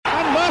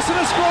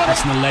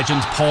Arsenal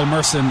legends Paul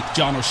Merson,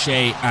 John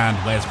O'Shea and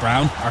Wes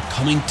Brown are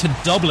coming to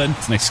Dublin.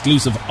 It's an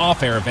exclusive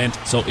off-air event,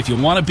 so if you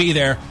want to be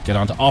there, get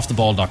on to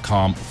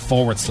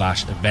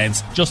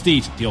offtheball.com/events. Just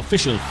Eat, the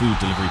official food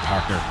delivery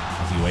partner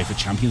of the UEFA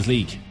Champions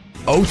League.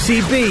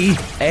 OTB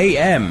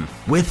AM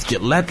with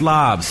Gillette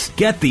Labs.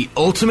 Get the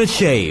ultimate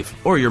shave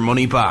or your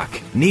money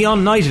back.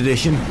 Neon Night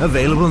Edition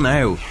available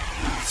now.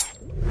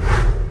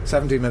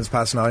 17 minutes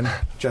past 9.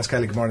 Jess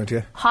Kelly, good morning to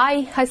you.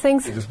 Hi, how's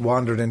things? You just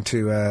wandered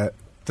into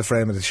the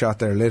frame of the shot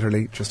there,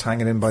 literally just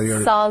hanging in by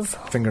your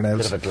fingernails.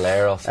 Bit of a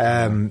glare off.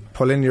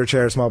 Pull in your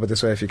chair a small bit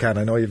this way if you can.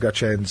 I know you've got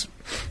Shane's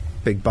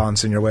big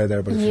bonds in your way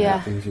there, but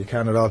if you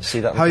can at all.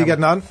 How are you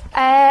getting on?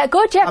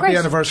 Good, yeah, Happy great.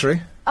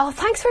 anniversary. Oh,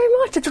 thanks very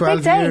much. It's a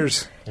big day. 12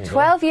 years.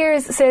 12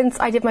 years since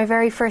I did my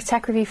very first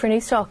tech review for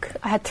Newstalk.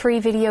 I had 3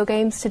 video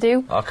games to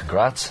do. Oh,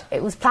 congrats.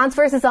 It was Plants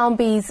vs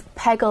Zombies,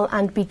 Peggle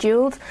and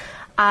Bejeweled.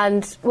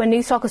 And when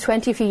Newstalk was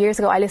 20 a few years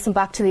ago, I listened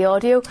back to the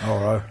audio,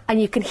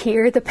 and you can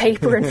hear the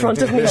paper in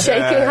front of me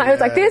shaking. I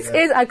was like, this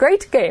is a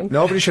great game.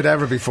 Nobody should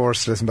ever be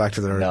forced to listen back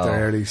to their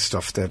early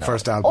stuff, the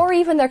first album. Or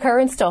even their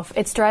current stuff.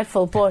 It's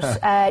dreadful, but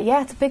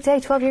it's a big day,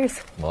 12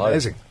 years.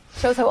 Amazing.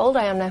 Shows how old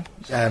I am now.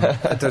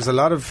 There's a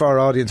lot of our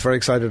audience very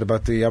excited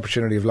about the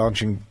opportunity of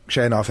launching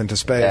Shane off into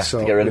space.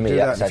 To get rid of me, we'll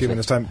do that in a few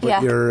minutes' time.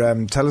 But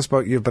tell us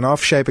about, you've been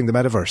off shaping the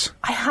metaverse.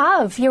 I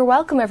have. You're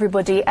welcome,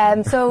 everybody.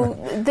 So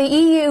the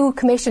EU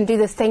Commission do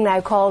this thing now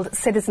called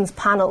Citizens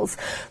Panels.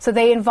 So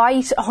they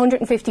invite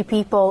 150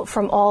 people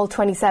from all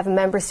 27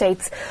 member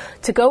states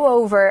to go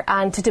over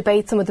and to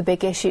debate some of the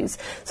big issues.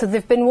 So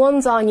there've been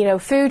ones on,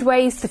 food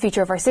waste, the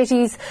future of our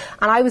cities,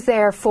 and I was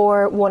there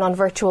for one on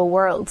virtual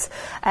worlds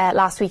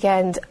last weekend,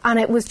 and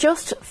it was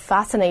just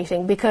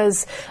fascinating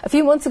because a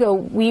few months ago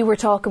we were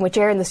talking with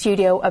Ger in the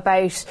studio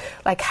about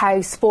like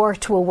how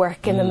sport will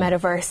work in the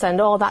metaverse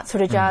and all that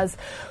sort of jazz.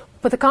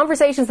 But the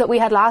conversations that we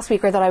had last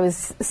week, or that I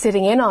was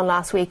sitting in on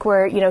last week,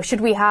 were,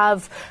 should we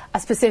have a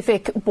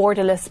specific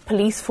borderless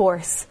police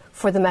force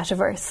for the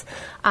metaverse?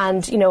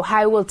 And,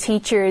 how will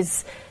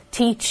teachers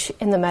teach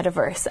in the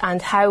metaverse,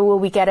 and how will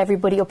we get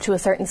everybody up to a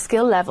certain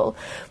skill level?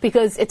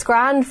 Because it's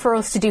grand for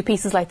us to do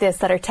pieces like this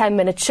that are 10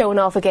 minutes showing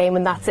off a game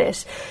and that's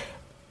it.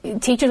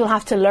 Teachers will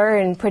have to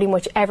learn pretty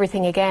much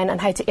everything again,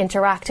 and how to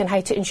interact and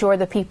how to ensure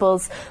that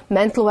people's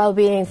mental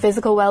well-being,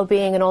 physical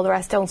well-being and all the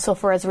rest don't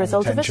suffer as a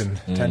result of it.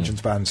 Attention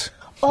spans.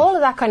 All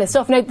of that kind of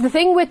stuff. Now, the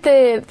thing with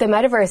the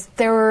metaverse,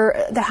 there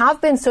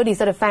have been studies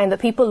that have found that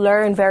people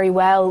learn very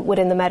well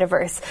within the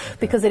metaverse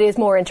because it is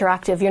more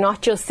interactive. You're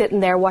not just sitting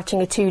there watching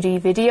a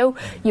 2D video.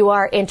 You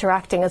are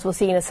interacting, as we'll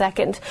see in a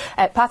second.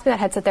 Pass me that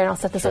headset there and I'll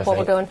set this up while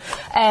we're going.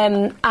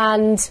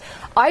 And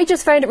I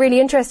just found it really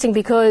interesting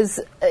because,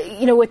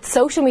 with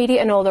social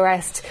media and all the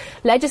rest,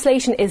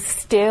 legislation is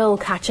still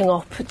catching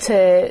up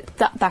to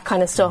that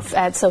kind of stuff,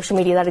 social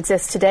media that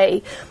exists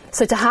today.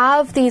 So to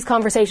have these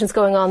conversations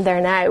going on there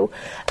now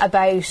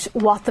about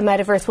what the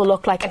metaverse will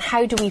look like and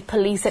how do we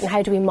police it and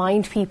how do we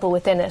mind people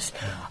within it,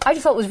 I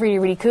just thought it was really,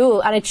 really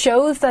cool. And it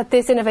shows that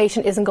this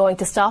innovation isn't going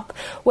to stop,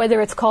 whether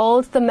it's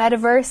called the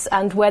metaverse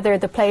and whether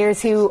the players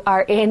who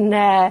are big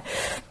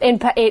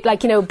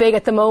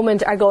at the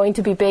moment are going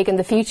to be big in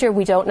the future.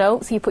 We don't know.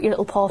 So you put your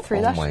little paw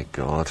through that. Oh my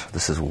God,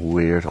 this is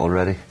weird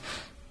already.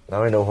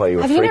 Now I know why you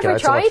were freaking out. Have you never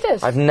tried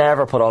it? I've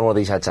never put on one of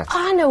these headsets.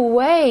 Ah, no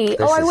way.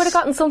 I would have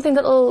gotten something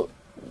that'll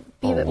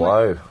be a bit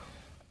more. Wow.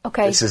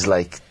 Okay. This is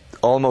like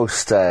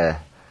almost...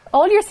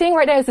 all you're seeing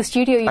right now is the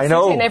studio you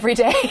sit in every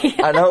day.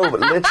 I know,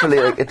 but literally,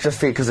 it just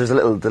feels, because there's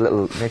the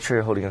little. Make sure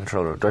you're holding a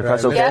controller. Do I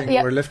press OK?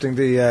 Yeah. We're lifting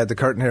the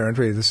curtain here, aren't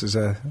we? This is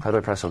How do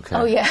I press OK?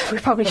 Oh yeah, we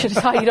probably should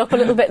have tidied up a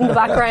little bit in the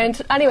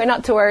background. Anyway,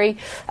 not to worry.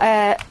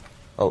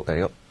 Oh, there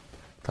you go.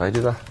 Did I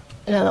do that?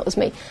 No, that was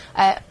me.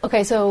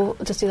 Okay, so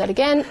just do that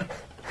again.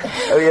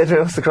 Oh yeah,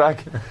 what's the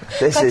crack?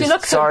 This God, is you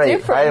look so sorry.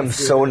 different. I am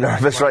so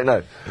nervous right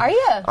now. Are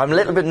you? I'm a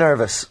little bit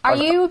nervous. Are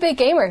you a big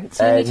gamer?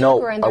 So you need to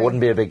look around the I room.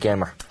 wouldn't be a big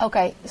gamer.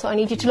 Okay, so I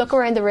need you to look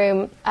around the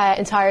room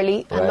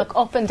entirely and look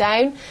up and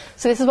down.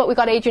 So this is what we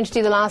got Adrian to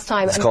do the last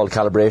time. It's called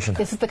calibration.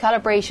 This is the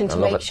calibration to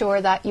make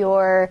sure that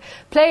your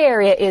play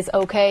area is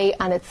okay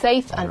and it's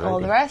safe and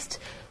all the rest.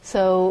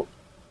 So.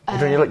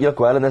 Adrian, you look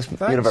well in this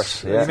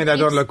universe. Yeah. I mean, I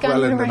don't look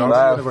well in the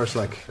normal universe,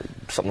 like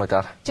something like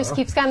that. Just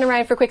keep scanning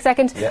around for a quick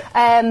second.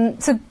 Yeah.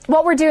 So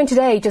what we're doing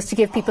today, just to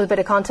give people a bit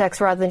of context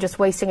rather than just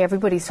wasting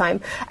everybody's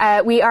time,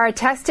 we are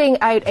testing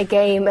out a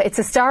game. It's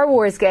a Star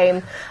Wars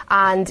game,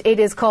 and it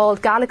is called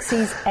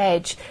Galaxy's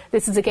Edge.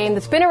 This is a game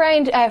that's been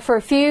around in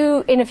a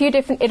few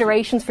different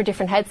iterations for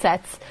different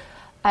headsets,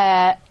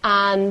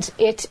 and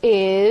it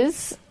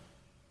is.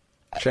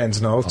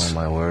 Shane's notes. Oh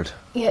my word.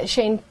 Yeah,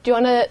 Shane, do you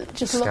want to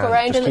just look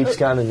around just keep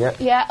scanning, yeah.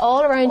 Yeah,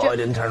 all around you. I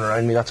didn't turn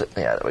around me, that's it.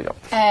 Yeah, there we go.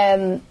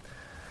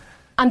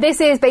 And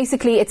this is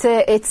basically, it's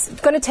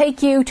going to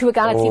take you to a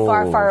galaxy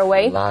far, far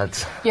away.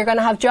 Lads. You're going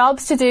to have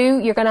jobs to do.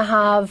 You're going to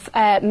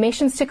have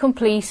missions to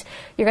complete.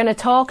 You're going to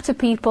talk to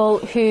people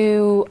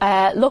who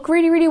look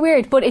really, really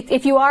weird. But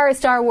if you are a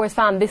Star Wars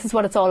fan, this is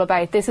what it's all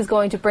about. This is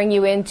going to bring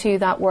you into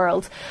that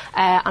world.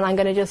 And I'm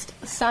going to just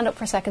stand up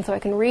for a second so I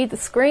can read the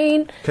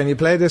screen. Can you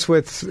play this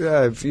with,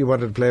 if you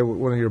wanted to play with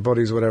one of your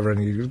buddies or whatever,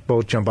 and you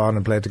both jump on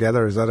and play it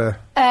together? Is that a...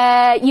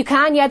 You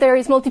can, yeah, there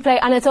is multiplayer.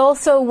 And it's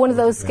also one of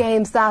those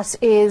games that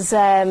is...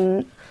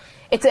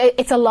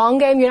 It's a long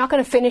game. You're not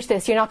going to finish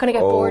this. You're not going to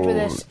get bored with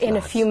it in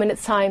a few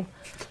minutes' time.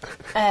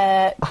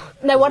 Now,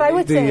 what I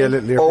would say...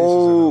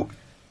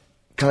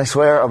 Can I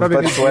swear? I'm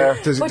about to swear.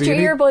 Put your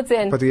earbuds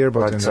in. Put the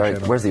earbuds in. Sorry,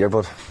 where's the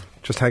earbud?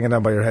 Just hanging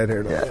down by your head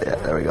here. Yeah,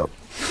 there we go.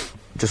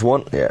 Just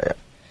one? Yeah.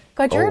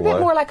 God, you're a bit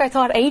more like I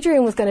thought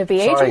Adrian was going to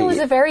be. Adrian was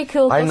a very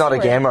cool I'm not a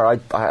customer.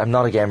 gamer. I'm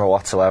not a gamer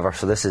whatsoever,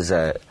 so this is...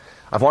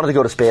 I've wanted to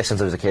go to space since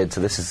I was a kid,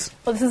 so this is...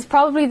 Well, this is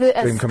probably the...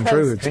 Dream come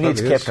true. Who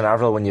needs Cape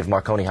Canaveral when you have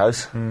Marconi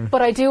House?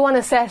 But I do want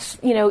to set,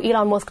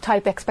 Elon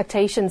Musk-type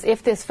expectations.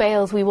 If this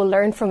fails, we will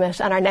learn from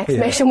it, and our next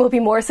mission will be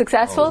more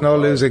successful. No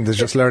losing, there's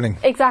just learning.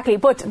 Exactly,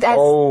 but...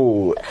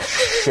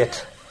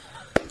 Shit.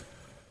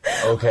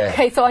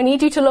 Okay, so I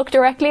need you to look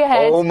directly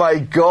ahead. Oh my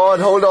God,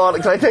 hold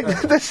on. Can I take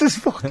this? Is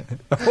fucking...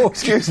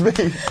 excuse me.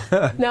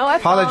 No,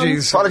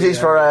 Apologies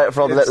for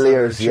all the little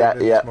ears.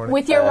 Yeah.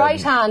 With your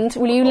right hand,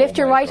 will you lift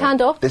your right hand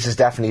up? This is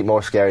definitely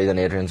more scary than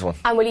Adrian's one.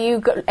 And will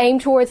you aim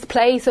towards the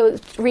play, so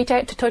reach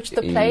out to touch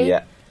the play?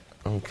 Yeah.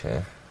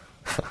 Okay.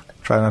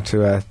 Try not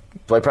to...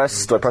 Do I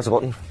press a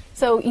button?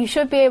 So you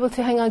should be able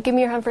to... Hang on, give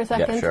me your hand for a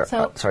second. Yeah, sure.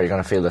 So, sorry, you're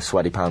going to feel the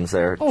sweaty palms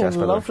there, Jess.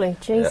 Lovely.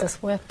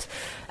 Jesus, whipped.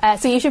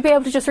 So you should be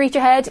able to just reach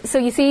ahead. So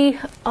you see...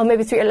 Oh,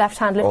 maybe it's with your left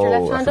hand. Lift your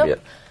left hand up.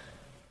 It.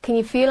 Can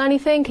you feel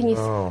anything? Can you?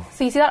 So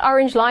you see that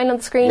orange line on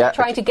the screen? Yeah.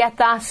 Trying to get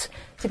that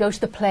to go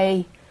to the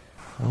play.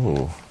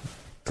 Not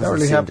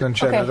really happening,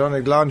 Shannon. I don't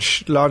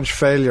think launch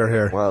failure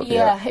here. Well,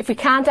 yeah, if we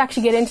can't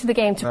actually get into the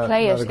game to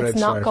play it, it's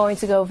not going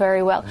to go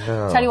very well.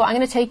 No. Tell you what, I'm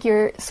going to take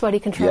your sweaty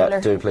controller.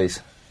 Yeah, do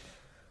please.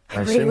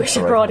 I really wish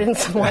you brought in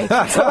some wipes.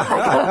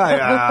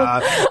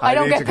 I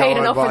don't get paid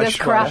enough for this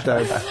crap.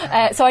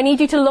 So I need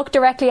you to look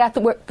directly at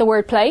the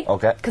word play.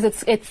 Okay.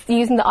 Because it's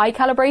using the eye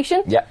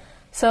calibration. Yeah.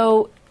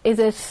 So is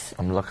it...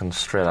 I'm looking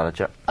straight at it,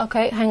 yeah.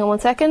 Okay, hang on 1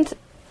 second.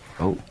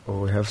 Oh,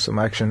 we have some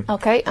action.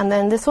 Okay, and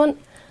then this one.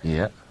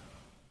 Yeah.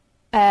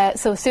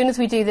 So as soon as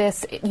we do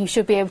this, you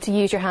should be able to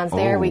use your hands.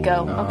 There we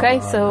go.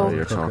 Okay, so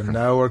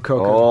now we're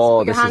cooking. Oh,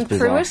 put your hand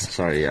through it.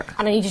 Sorry, yeah.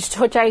 And I need you to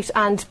touch out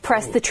and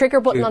press the trigger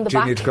button on the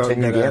back. Do you need to go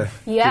and get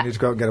Do you need to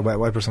go and get a wet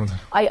wipe or something?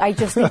 I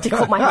just need to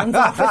cut my hands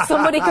off. If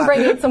somebody can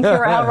bring in some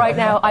Purell right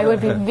now, I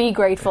would be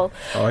grateful.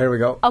 Oh, here we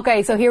go.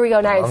 Okay, so here we go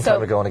now. Long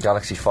time ago in a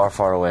galaxy far,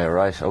 far away,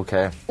 right?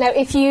 Okay. Now,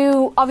 if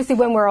you, obviously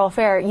when we're off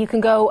air, you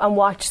can go and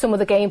watch some of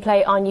the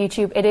gameplay on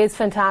YouTube. It is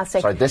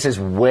fantastic. Sorry, this is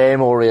way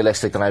more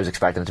realistic than I was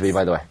expecting it to be,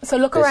 by the way.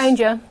 So look around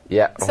you.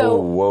 Yeah. So,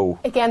 whoa.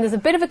 Again, there's a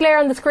bit of a glare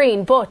on the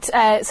screen, but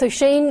so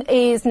Shane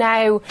is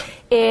now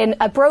in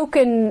a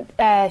broken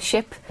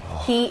ship.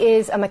 He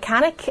is a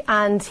mechanic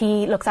and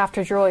he looks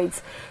after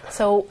droids.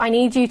 So I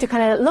need you to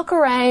kind of look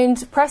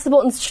around, press the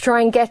buttons to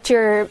try and get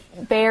your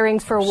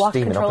bearings for what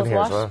controls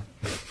what.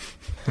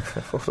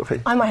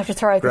 I might have to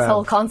throw out this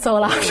whole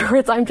console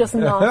afterwards. I'm just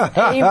not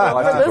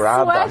able for the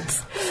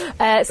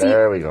sweat. So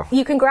there we go.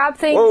 You can grab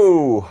things.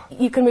 Whoa.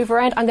 You can move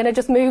around. I'm going to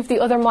just move the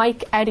other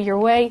mic out of your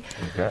way.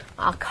 Okay.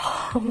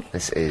 Oh,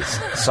 this is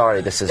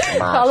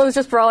mad. Colin's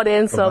just brought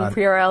in some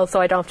Purell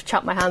so I don't have to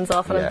chop my hands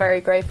off, and I'm very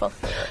grateful.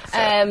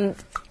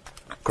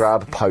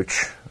 Grab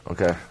pouch.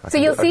 Okay. So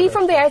you'll see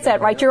from the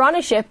outset, right, you're on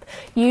a ship,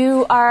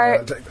 you are...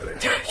 I'm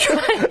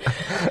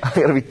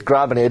going to be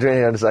grabbing Adrian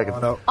here in a second. Oh,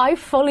 no. I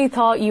fully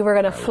thought you were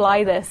going to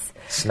fly this.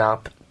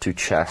 Snap to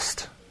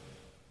chest.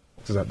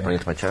 What does that mean? Bring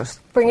it to my chest?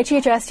 Bring it to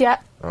your chest, yeah.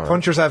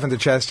 Punch yourself in the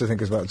chest, I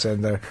think is what it's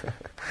saying there.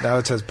 Now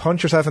it says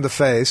punch yourself in the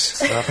face.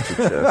 Snap to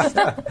chest.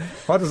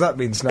 What does that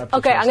mean, snap to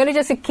Okay, chest? I'm going to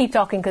just keep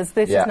talking because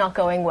this is not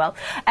going well.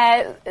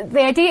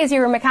 The idea is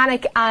you're a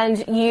mechanic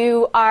and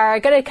you are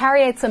going to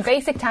carry out some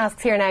basic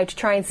tasks here now to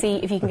try and see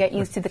if you can get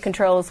used to the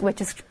controls,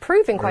 which is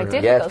proving quite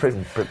difficult. Yeah, it's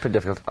pretty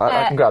difficult.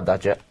 I can grab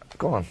that,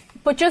 Go on.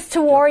 But just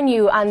to warn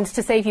you and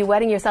to save you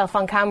wetting yourself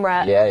on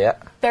camera,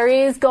 there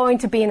is going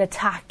to be an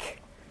attack.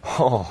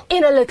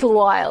 In a little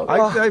while.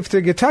 I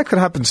think the attack could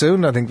happen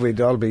soon. I think we'd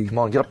all be... Come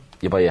on, get up.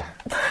 You buy you.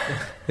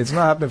 It's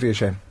not happening for you,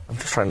 Shane. I'm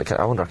just trying to...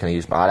 I wonder, can I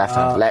use my left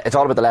hand? It's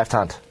all about the left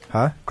hand.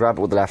 Huh? Grab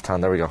it with the left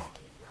hand. There we go.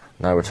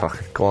 Now we're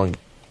talking. Go on.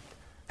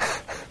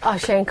 Oh,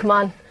 Shane, come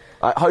on.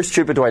 How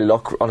stupid do I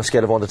look on a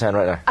scale of 1 to 10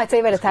 right now? I'd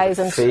say about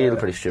 1,000. I feel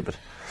pretty stupid.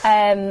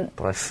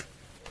 But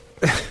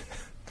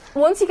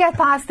once you get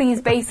past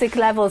these basic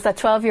levels that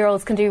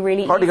 12-year-olds can do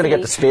really hardly easily... going to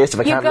get the space if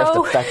I can't lift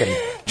a fucking... Do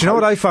you know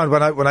what I found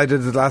when I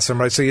did it last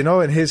time, right? So,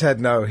 in his head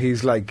now,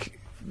 he's like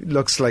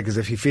looks like as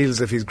if he feels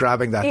as if he's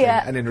grabbing that thing,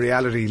 and in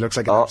reality he looks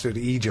like an absolute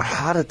Egypt. I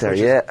had it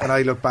there, When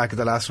I look back at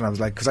the last one, I was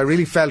like, because I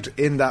really felt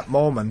in that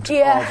moment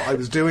I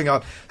was doing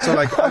I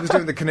was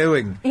doing the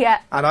canoeing,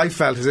 and I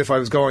felt as if I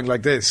was going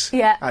like this,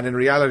 and in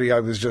reality I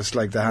was just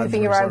like the hands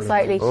moving around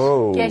slightly.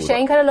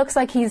 Shane kind of looks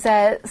like he's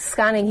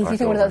scanning. He's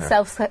using one of those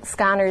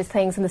self-scanners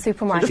things in the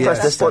supermarket. Just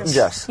press this button,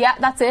 Jess. Yeah,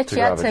 that's it. To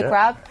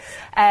grab.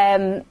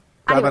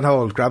 Grab and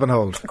hold. Grab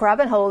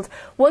and hold.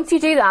 Once you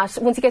do that,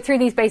 once you get through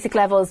these basic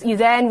levels, you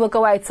then will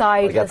go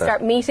outside and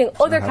start meeting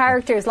other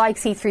characters like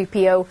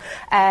C-3PO,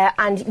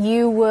 and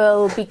you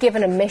will be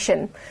given a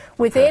mission.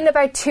 Within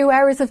about 2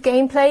 hours of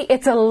gameplay,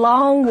 it's a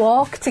long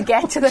walk to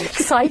get to the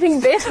exciting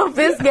bit of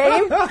this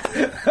game.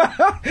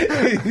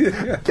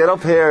 Get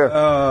up here.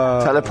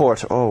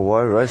 Teleport. Oh,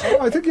 wow, right. Oh,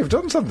 I think you've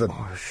done something.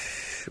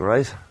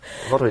 Right.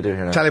 What do we do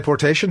here now?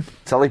 Teleportation.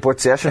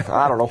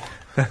 I don't know.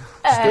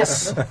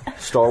 Space.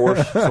 Star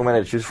Wars. So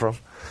many to choose from.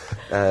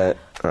 I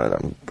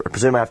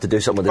presume I have to do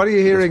something with What are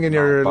you hearing in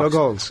your lug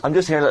holes? I'm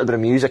just hearing a little bit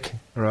of music.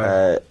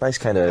 Right. Nice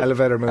kind of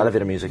elevator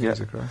music,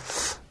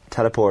 right.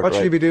 Teleport. What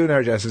should you be doing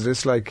there, Jess? Is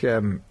this like...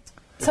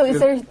 so is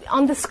there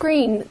on the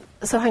screen...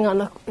 So hang on,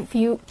 look, if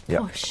you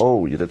push...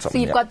 Oh, you did something.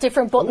 So you've got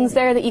different buttons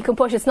there that you can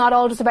push. It's not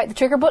all just about the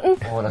trigger button.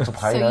 Oh, that's up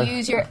high so now.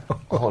 use your...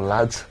 Oh,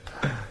 lads.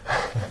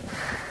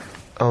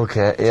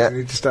 Okay, yeah. You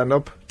need to stand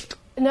up?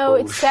 No,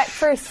 it's set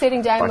for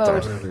sitting down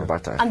mode.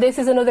 Back down. And this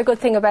is another good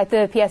thing about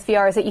the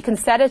PSVR is that you can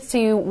set it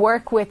to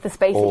work with the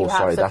space that you have.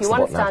 Sorry, so if you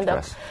want to stand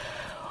up, press.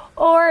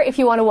 or if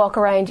you want to walk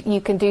around,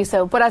 you can do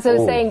so. But as I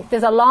was saying,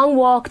 there's a long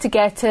walk to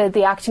get to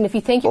the action. If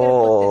you think you're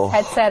going to put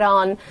this headset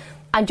on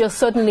and just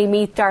suddenly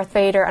meet Darth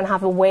Vader and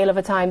have a whale of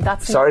a time,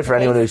 that's sorry for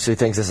anyone who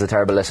thinks this is a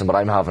terrible listen, but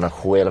I'm having a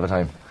whale of a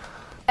time.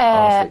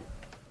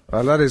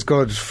 Well, that is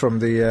good from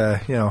the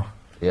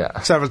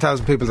several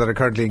thousand people that are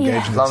currently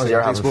engaged. As long as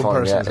you're having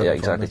fun, exactly.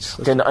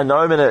 Okay, now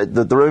I'm in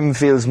the room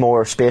feels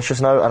more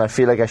spacious now, and I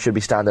feel like I should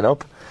be standing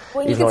up.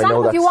 Well, you can stand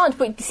up if you want,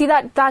 but see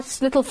that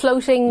little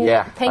floating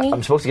thingy?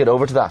 I'm supposed to get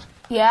over to that.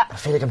 Yeah. I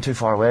feel like I'm too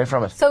far away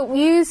from it. So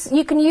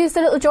you can use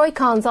the little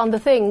Joy-Cons on the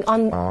thing.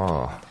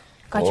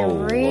 God,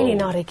 you're really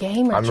not a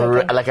gamer.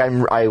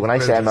 When I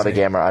say I'm not a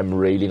gamer, I'm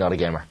really not a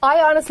gamer. I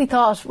honestly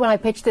thought when I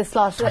pitched this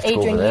slot,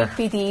 Adrian, you'd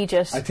be the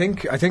Aegis. I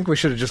think we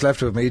should have just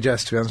left it with me,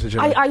 Jess, to be honest with you.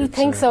 I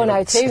think so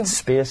now too. It's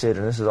space,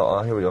 Adrian. This is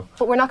all. Here we go.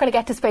 But we're not going to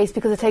get to space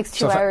because it takes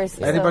 2 hours.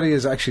 If anybody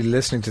is actually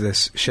listening to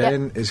this,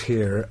 Shane is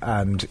here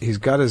and he's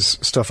got his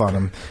stuff on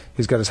him.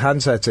 He's got his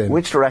handsets in.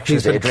 Which direction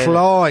is Adrian? He's been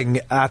clawing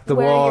at the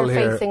wall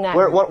here.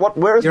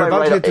 Where is you're my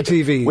about right? to hit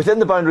the TV. Within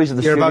the boundaries of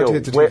the you're studio. About to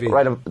hit the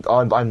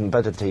TV. I'm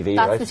about to hit the TV.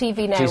 That's right? the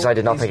TV now. Jeez, I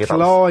did not think it was.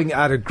 Clawing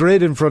at a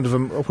grid in front of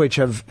him, which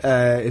have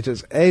it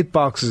has 8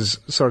 boxes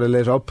sort of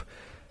lit up.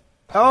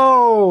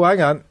 Oh,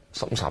 hang on.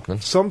 Something's happening.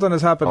 Something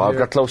has happened. I've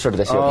got closer to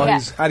this.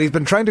 And he's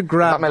been trying to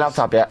grab my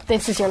laptop. Yeah,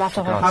 this is your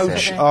laptop.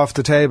 Couch off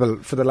the table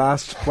for the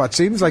last what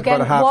seems like about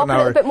a half an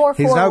hour.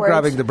 He's forward. Now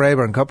grabbing the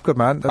Braeburn cup. Good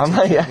man.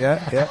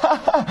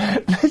 Yeah.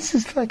 This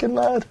is fucking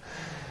mad.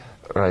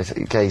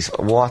 Right, guys,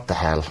 what the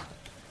hell?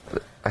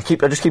 I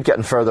just keep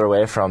getting further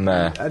away from.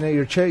 I know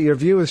your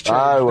view has changed.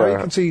 Now you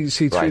can see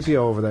C-3PO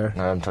over there.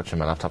 Now I'm touching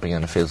my laptop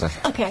again. It feels like.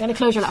 Okay, I'm going to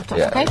close your laptop.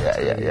 Okay.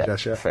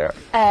 Yeah. Fair.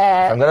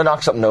 I'm going to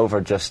knock something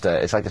over. Just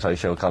it's like the toy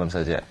show. Colin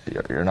says,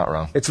 you're not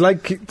wrong. It's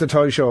like the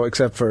toy show,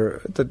 except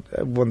for the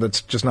one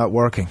that's just not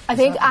working. I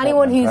think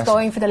anyone who's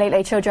going for the Late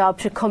Late Show job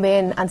should come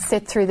in and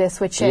sit through this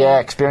with Shane. Yeah,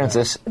 experience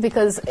this.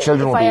 Because if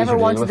I ever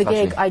wanted the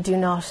gig, I do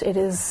not. It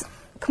is.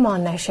 Come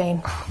on now,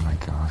 Shane. Oh my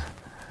God.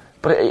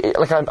 But I feel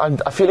like I'm doing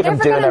everything I should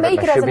be doing. You're never going to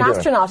make it as an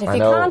astronaut if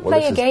you can't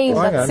play a game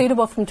that's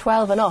suitable from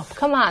 12 and up.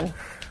 Come on.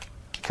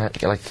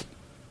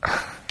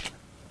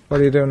 What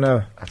are you doing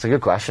now? That's a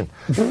good question.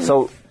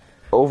 So,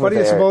 over what are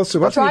you supposed to?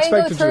 What are you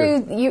expected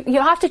to do?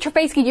 You have to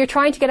basically. You're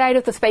trying to get out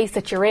of the space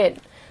that you're in.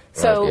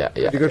 So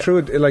you go through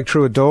it like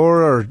through a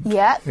door, or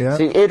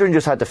See, Adrian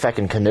just had the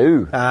feckin'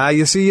 canoe.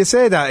 You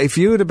say that if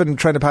you would have been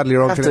trying to paddle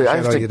your own canoe,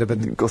 you'd have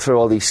been go through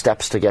all these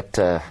steps to get.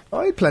 I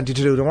had plenty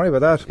to do. Don't worry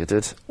about that. You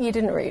did. You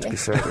didn't really. To be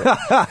fair,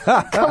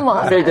 Come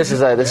on. I feel like this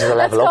is a level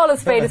Let's up. call a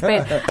spade a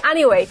spade.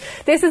 Anyway,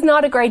 this is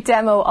not a great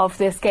demo of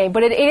this game,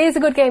 but it is a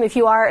good game if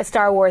you are a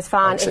Star Wars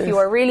fan. If you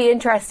are really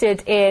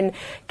interested in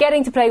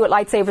getting to play with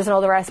lightsabers and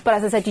all the rest. But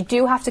as I said, you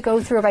do have to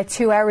go through about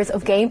 2 hours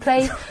of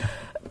gameplay.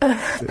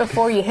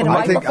 Before you hit a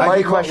microphone.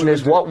 My question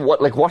is,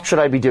 what should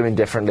I be doing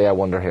differently? I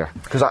wonder here,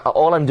 because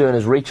all I'm doing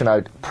is reaching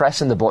out,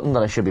 pressing the button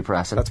that I should be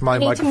pressing. That's my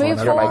microphone. You need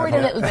to move forward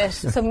a little bit.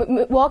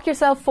 So walk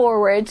yourself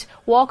forward.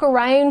 Walk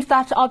around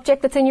that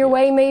object that's in your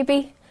way,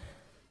 maybe.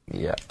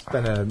 Yeah. It's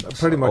been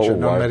pretty much a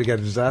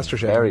non-mitigated disaster.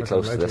 Very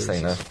close to this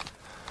thing now.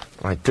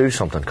 Right, do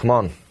something. Come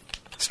on.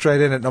 Straight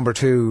in at number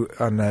 2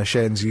 on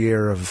Shane's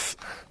year of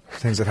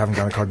things that haven't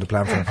gone according to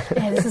plan for him.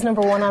 Yeah, this is number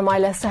 1 on my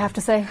list, I have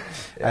to say.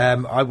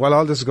 While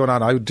all this is going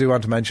on, I do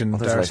want to mention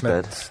Darren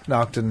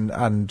Smith-Naughton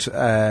and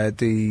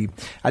the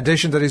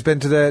addition that he's been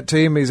to the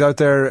team. He's out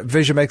there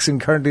vision mixing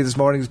currently this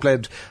morning. He's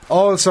played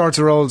all sorts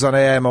of roles on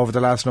AM over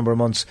the last number of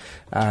months,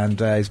 and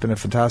he's been a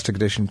fantastic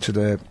addition to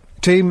the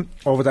team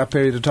over that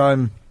period of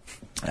time.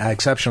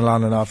 Exceptional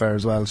on and off air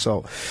as well.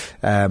 So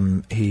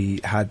he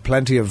had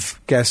plenty of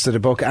guests to the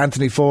book.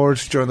 Anthony Ford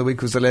during the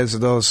week was the latest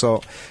of those.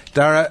 So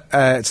Dara,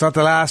 it's not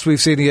the last we've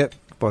seen of you,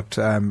 but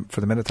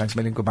for the minute, thanks a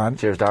million. Good man.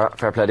 Cheers, Dara.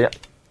 Fair play to you.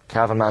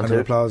 Cavan man too.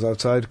 Applause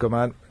outside. Good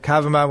man.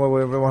 Cavan man, we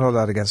won't hold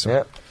that against him.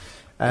 Yeah.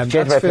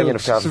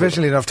 That's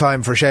sufficiently enough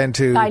time for Shane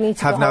to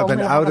have now been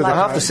out of the. I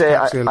have to say,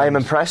 I'm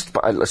impressed.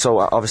 So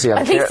obviously,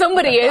 I think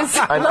somebody is.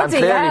 I'm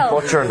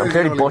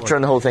clearly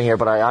butchering the whole thing here,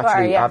 but I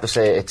actually have to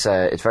say it's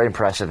very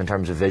impressive in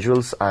terms of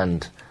visuals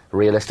and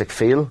realistic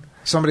feel.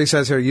 Somebody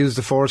says here, use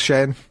the force,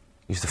 Shane.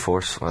 Use the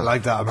force. Well, I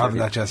like that. I'm having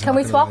that, Jess. Can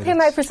we swap him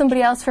out for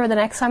somebody else for the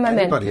next time I'm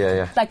Anybody? in?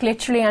 Yeah. Like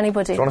literally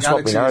anybody. Do you want to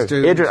swap me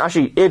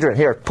now? Adrian,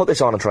 here, put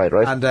this on and try it,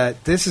 right? And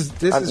this is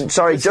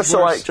sorry, just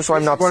so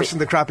I'm not worse than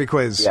the crappy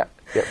quiz.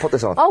 Yeah, put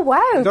this on. Oh wow,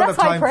 you don't that's have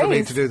time high praise. for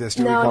me to do this.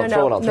 Do No.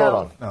 Throw it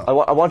on.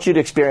 I want you to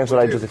experience what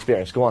I just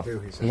experienced. Go on.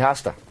 He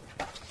has to,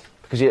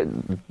 because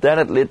then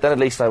at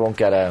least I won't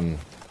get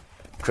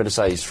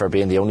criticised for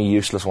being the only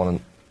useless one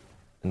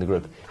in the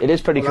group. It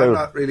is pretty cool. I'm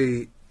not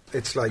really.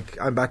 It's like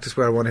I'm back to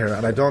square one here,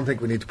 and I don't think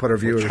we need to put our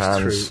viewers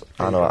through.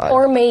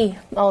 Or me,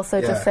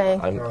 also, just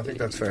saying. I think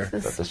that's fair.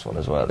 Got this one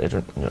as well,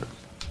 Adrian.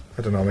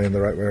 I don't know, am I in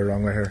the right way or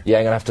wrong way here? Yeah,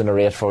 I'm going to have to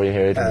narrate for you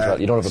here, Adrian, as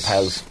well. You don't have a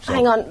pals. So.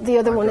 Hang on, the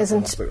other one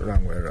isn't. The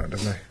wrong way around,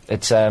 isn't it?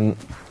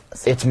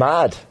 It's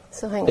mad.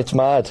 So hang on. It's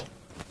mad.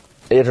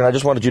 Adrian, I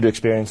just wanted you to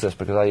experience this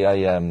because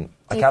I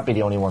can't be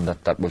the only one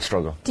that will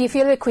struggle. Do you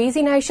feel a bit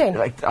queasy now, Shane?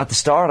 Like at the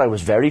start, I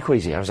was very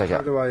queasy. I was like,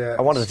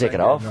 I wanted to take it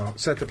off. No,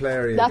 set the play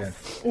area again.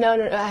 No,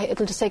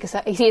 it'll just take a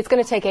sec. You see, it's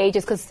going to take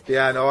ages because.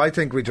 Yeah, no, I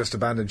think we just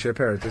abandoned ship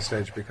here at this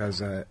stage because.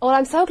 Well,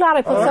 I'm so glad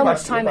I put so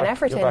much time and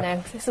effort in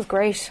now. This is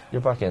great. You're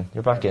back in.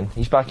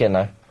 He's back in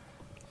now.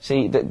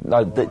 See,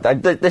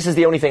 this is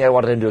the only thing I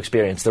wanted him to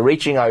experience: the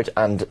reaching out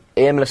and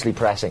aimlessly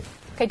pressing.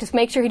 Okay, just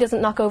make sure he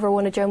doesn't knock over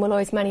one of Joe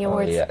Malloy's many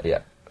awards.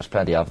 Yeah. There's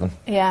plenty of them.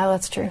 Yeah,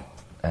 that's true.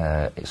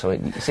 So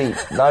see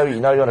now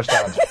you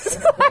understand. It's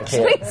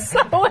actually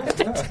so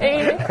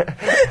entertaining.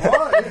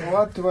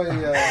 What do I?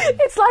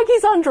 It's like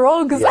he's on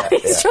drugs.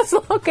 He's just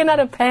looking at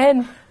a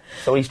pen.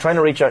 So he's trying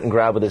to reach out and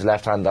grab with his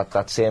left hand.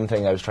 That same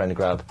thing I was trying to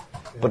grab.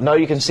 But now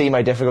you can see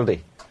my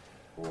difficulty.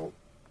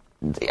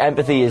 The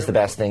empathy is the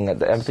best thing.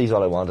 The empathy is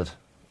all I wanted,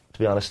 to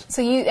be honest.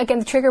 So you again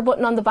the trigger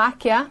button on the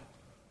back, yeah.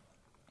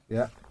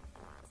 Yeah.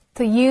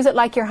 So use it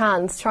like your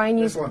hands. Try and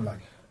use this one, like.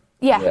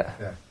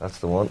 Yeah, that's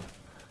the one.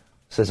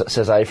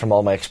 Says I from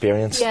all my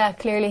experience. Yeah,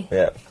 clearly.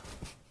 Yeah.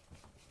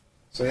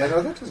 So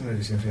no, that doesn't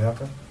really seem to be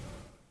happening.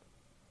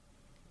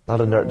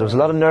 There was a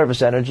lot of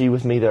nervous energy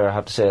with me there, I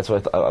have to say. That's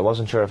why I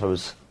wasn't sure if it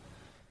was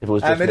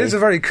just it me. is a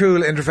very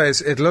cool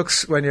interface. It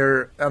looks, when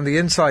you're on the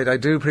inside, I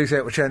do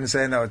appreciate what Shane is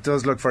saying now, it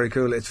does look very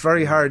cool. It's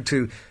very hard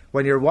to,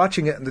 when you're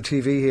watching it on the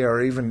TV here,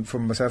 or even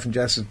from myself and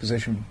Jess's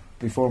position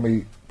before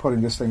me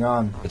putting this thing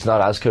on. It's not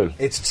as cool.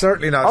 It's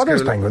certainly not as cool.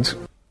 There's penguins.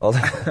 But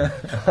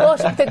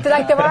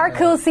there are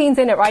cool scenes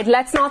in it, right?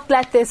 Let's not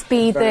let this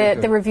be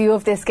the review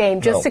of this game.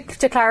 Just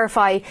to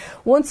clarify,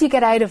 once you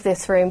get out of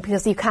this room,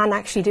 because you can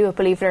actually do it,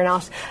 believe it or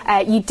not,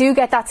 you do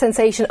get that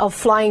sensation of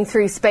flying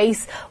through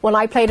space. When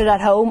I played it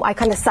at home, I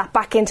kind of sat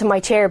back into my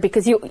chair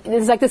because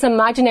there's like this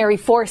imaginary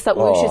force that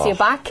whooshes you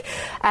back.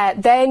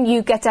 Then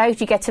you get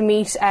out, you get to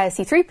meet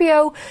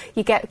C-3PO,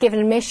 you get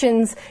given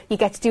missions, you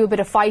get to do a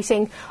bit of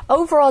fighting.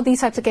 Overall,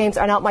 these types of games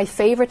are not my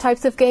favourite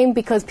types of game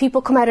because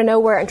people come out of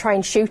nowhere and try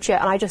and shoot you,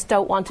 and I just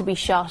don't want to be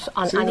shot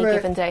on any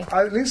given day.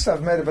 At least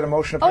I've made a bit of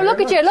motion. Oh,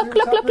 look at you!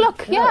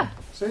 Look! Yeah.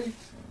 See.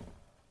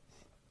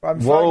 I'm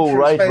Whoa!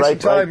 Right.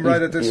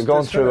 You're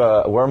going through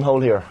a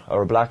wormhole here,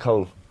 or a black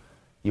hole.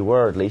 You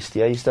were at least.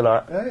 Yeah, you still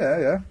are.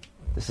 Yeah.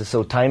 This is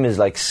so time is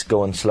like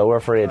going slower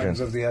for Adrian. Times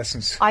of the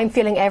essence. I'm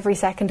feeling every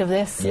second of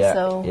this. Yeah.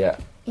 So, yeah.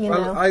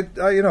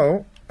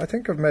 I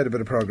think I've made a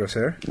bit of progress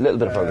here. A little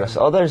bit of progress.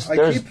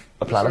 There's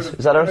a planet.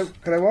 Is that Earth?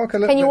 Can I walk a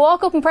little Can you bit?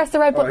 walk up and press the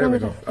right button? Here we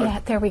go. Yeah,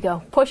 there we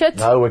go. Push it.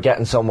 Now we're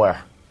getting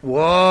somewhere.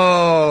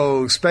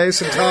 Whoa!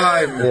 Space and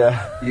time.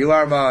 Yeah. You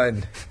are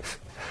mine.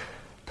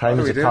 Time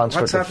is a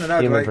construct of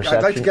human perception.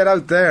 I'd like to get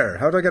out there.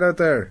 How do I get out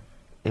there?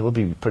 It would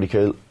be pretty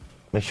cool.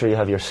 Make sure you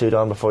have your suit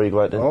on before you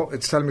go out. Oh,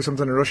 it's telling me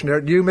something in Russian here.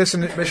 New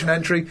mission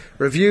entry.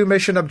 Review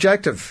mission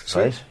objective.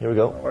 Sweet. Right, here we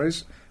go. No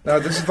worries. Now,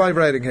 this is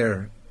vibrating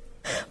here.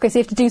 Okay, so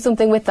you have to do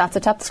something with that.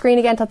 So tap the screen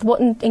again, tap the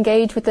button,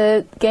 engage with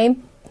the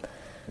game.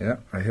 Yeah,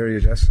 I hear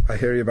you, Jess. I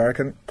hear you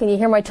barking. Can you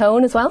hear my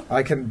tone as well?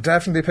 I can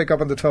definitely pick up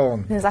on the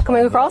tone. Is that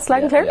coming across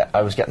loud and clear? Yeah,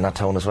 I was getting that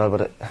tone as well,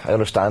 but I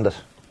understand it.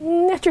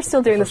 You're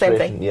still doing the same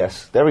thing.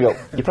 Yes, there we go.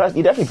 You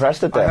definitely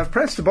pressed it there. I have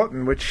pressed the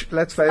button, which,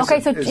 let's face it, okay,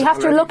 so you have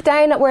to look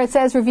down at where it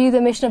says review the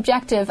mission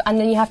objective, and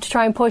then you have to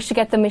try and push to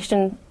get the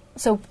mission.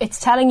 So it's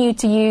telling you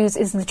to use,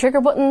 is the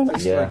trigger button?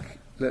 Yeah. Like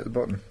little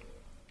button.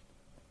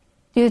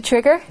 Do the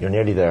trigger? You're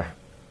nearly there.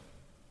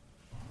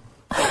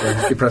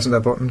 Keep pressing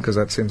that button because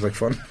that seems like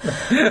fun.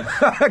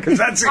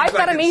 I've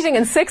got a meeting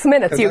in 6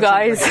 minutes, you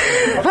guys.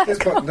 This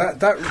button,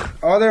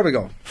 there we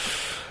go.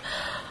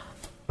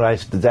 Right,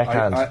 the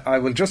deckhand. I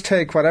will just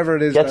take whatever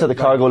it is. Get to the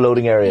cargo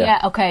loading area.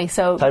 Yeah, okay,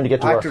 so... Time to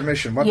get to work. Active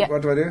mission. What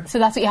do I do? So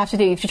that's what you have to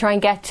do. You have to try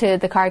and get to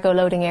the cargo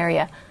loading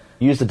area.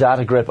 Use the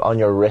data grip on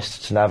your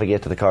wrist to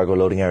navigate to the cargo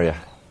loading area.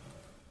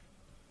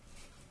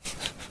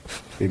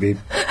 Beep beep.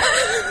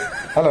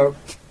 Hello.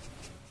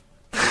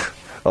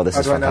 Oh, this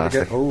is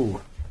fantastic.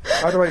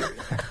 How do I...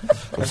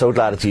 I'm so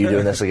glad it's you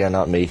doing this again,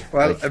 not me.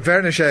 Well, in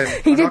fairness, Shane...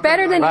 He did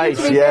better than you,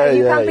 to be fair.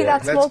 You can't be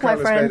that smug, my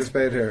friend. Let's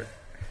call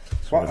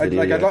a spade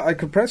here. I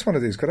could press one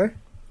of these, could I?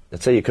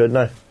 Let's say you could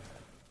now.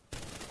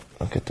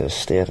 Look at the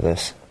state of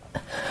this.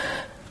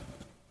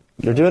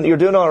 You're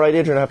doing all right,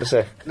 Adrian, I have to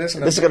say.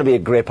 Listen, this is going to be a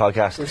great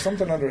podcast. There's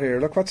something under here.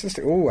 Look, what's this?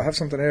 Oh, I have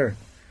something here.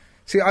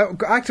 See,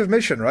 active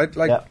mission, right?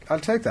 I'll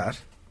take that.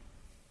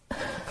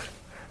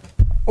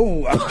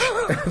 Oh,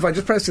 if I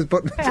just press this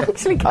button. I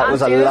actually can't that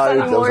was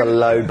a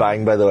loud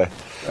bang, by the way.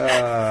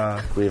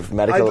 We have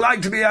medical. I'd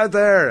like to be out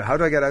there. How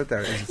do I get out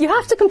there? You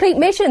have to complete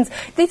missions.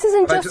 This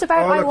isn't just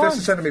about I want. This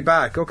is sending me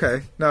back.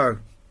 Okay, no.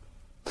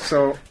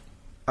 So,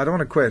 I don't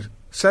want to quit.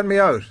 Send me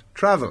out.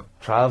 Travel.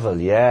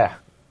 Travel, yeah.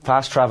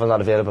 Fast travel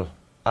not available.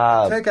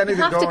 Take anything.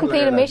 You have to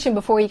complete a mission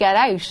before you get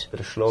out. Bit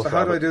of slow so travel.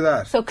 how do I do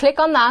that? So click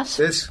on that.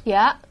 This?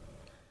 Yeah.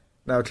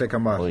 Now click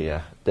on what? Oh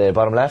yeah. The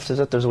bottom left, is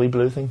it? There's a wee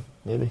blue thing,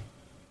 maybe.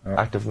 Oh.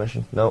 Active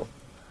mission. No.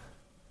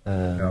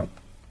 No.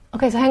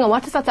 Okay, so hang on.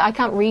 What does that say? I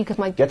can't read because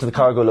my... Get to the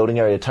cargo loading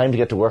area. Time to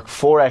get to work.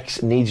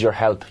 4X needs your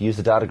help. Use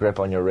the data grip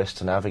on your wrist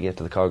to navigate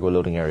to the cargo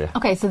loading area.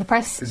 Okay, so the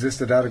press... Is this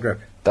the data grip?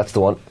 That's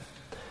the one.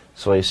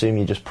 So I assume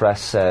you just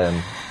press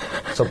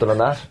something on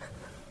that.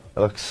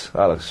 That looks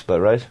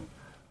about right.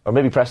 Or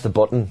maybe press the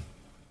button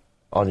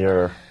on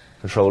your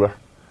controller.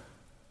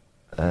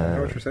 I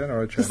know what you're saying. All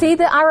right, you see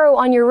the arrow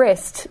on your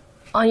wrist?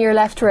 On your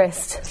left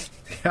wrist?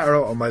 The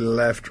arrow on my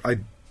left.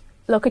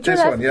 Look at your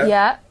this left. one,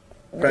 yeah.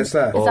 Press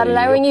that. Is that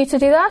allowing you to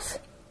do that?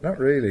 Not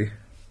really.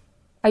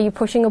 Are you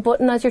pushing a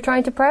button as you're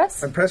trying to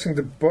press? I'm pressing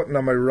the button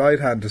on my right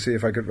hand to see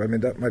if I could... I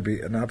mean, that might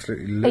be an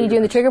absolutely... Are you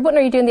doing the trigger button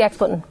or are you doing the X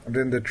button? I'm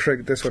doing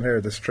the this one here,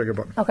 this trigger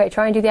button. Okay,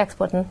 try and do the X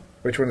button.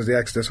 Which one is the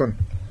X? This one?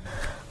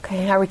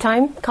 Okay, are we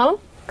time? Colin,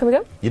 can we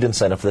go? You didn't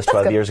sign up for this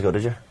 12 years ago,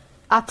 did you?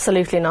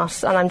 Absolutely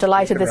not, and I'm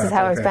delighted this is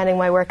how I'm spending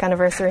my work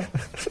anniversary.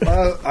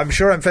 Well, I'm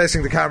sure I'm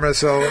facing the camera,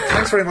 so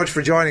thanks very much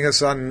for joining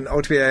us on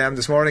OTBAM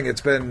this morning.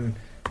 It's been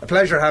a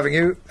pleasure having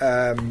you.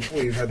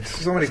 We've had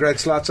so many great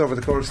slots over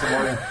the course of the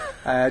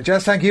morning.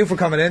 Jess, thank you for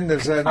coming in.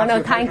 There's an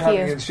absolute thank pleasure you.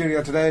 having you in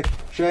studio today.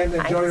 Shane,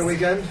 enjoy your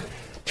weekend.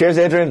 Cheers,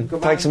 Adrian.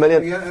 Thanks a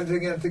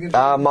million.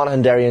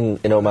 Monaghan Dairy in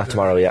Omagh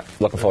tomorrow, yeah.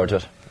 Looking forward to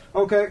it.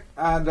 Okay,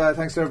 and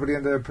thanks to everybody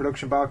in the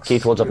production box.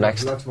 Keith Wood's up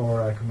next. Lots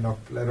more coming up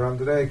later on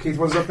today. Keith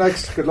Wood's up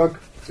next. Good luck.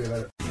 See you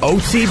later.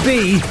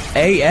 OTB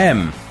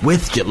AM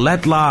with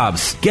Gillette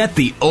Labs. Get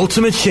the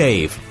ultimate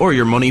shave or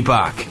your money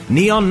back.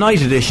 Neon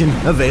Night Edition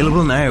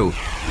available now.